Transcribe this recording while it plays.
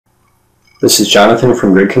This is Jonathan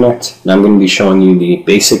from Grid Connect, and I'm going to be showing you the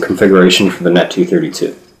basic configuration for the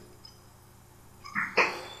NET232.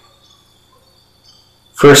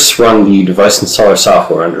 First, run the device installer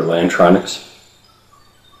software under Electronics.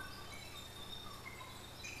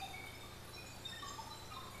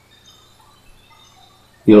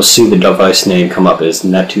 You'll see the device name come up as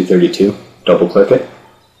NET232. Double-click it.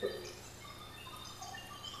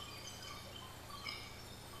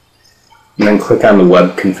 And then click on the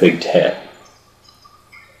Web Config tab.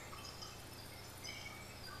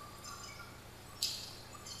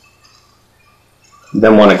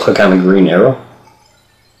 Then want to click on the green arrow,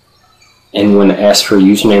 and when asked for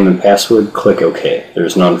username and password, click OK.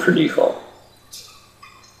 There's none for default.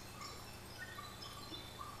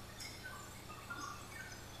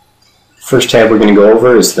 First tab we're going to go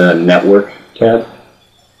over is the Network tab.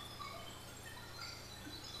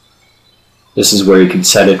 This is where you can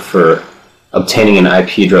set it for obtaining an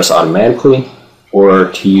IP address automatically, or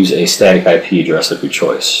to use a static IP address of your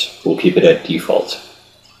choice. We'll keep it at default.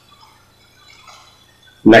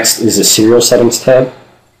 Next is the Serial Settings tab.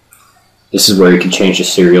 This is where you can change the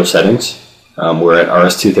serial settings. We're at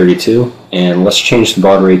RS-232, and let's change the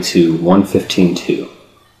baud rate to 115.2.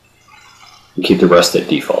 And keep the rest at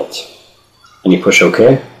default. And you push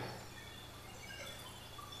OK.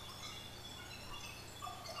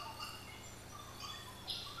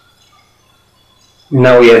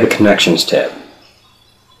 Now we have the Connections tab.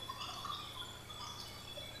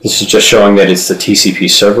 This is just showing that it's the TCP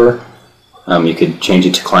server. You could change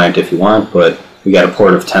it to client if you want, but we got a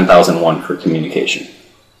port of 10,001 for communication.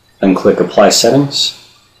 Then click Apply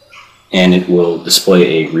Settings, and it will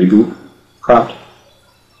display a reboot prompt.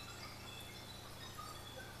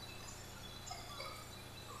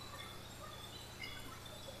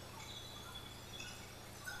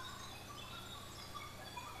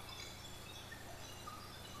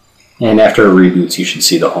 And after it reboots, you should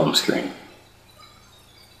see the home screen.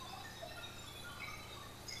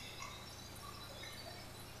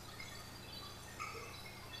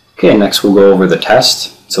 Okay, next we'll go over the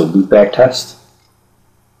test. It's a Loopback Test.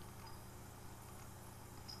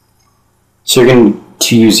 So you're going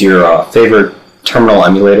to use your favorite terminal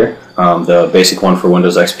emulator. The basic one for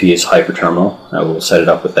Windows XP is Hyperterminal. I will set it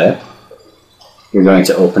up with that. You're going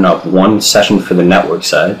to open up one session for the network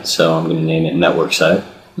side, so I'm going to name it Network Side,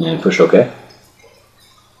 and push OK.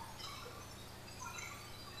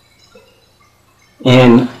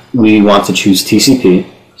 And we want to choose TCP.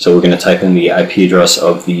 So we're going to type in the IP address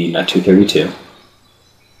of the NET232.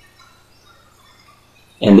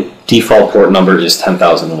 And the default port number is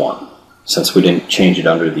 10,001, since we didn't change it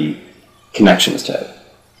under the Connections tab.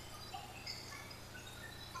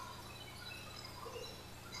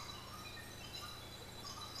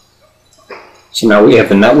 So now we have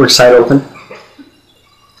the network side open.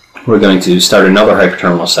 We're going to start another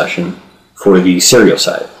Hyperterminal session for the serial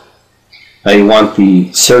side. Now you want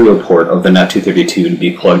the serial port of the NET232 to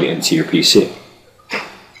be plugged into your PC.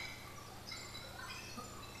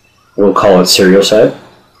 We'll call it serial side.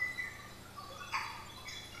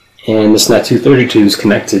 And this NET232 is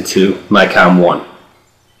connected to MyCom1.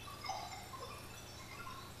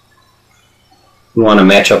 We want to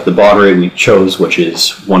match up the baud rate we chose, which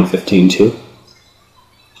is 115.2.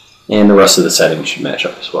 And the rest of the settings should match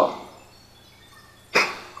up as well.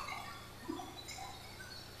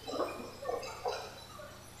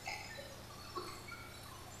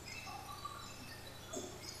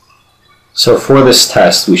 So for this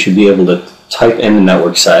test, we should be able to type in the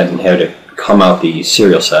network side and have it come out the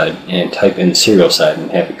serial side, and type in the serial side and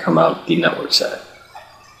have it come out the network side.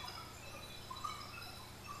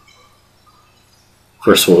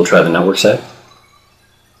 First we'll try the network side,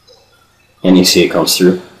 and you see it comes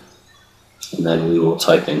through, and then we will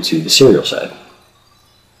type into the serial side.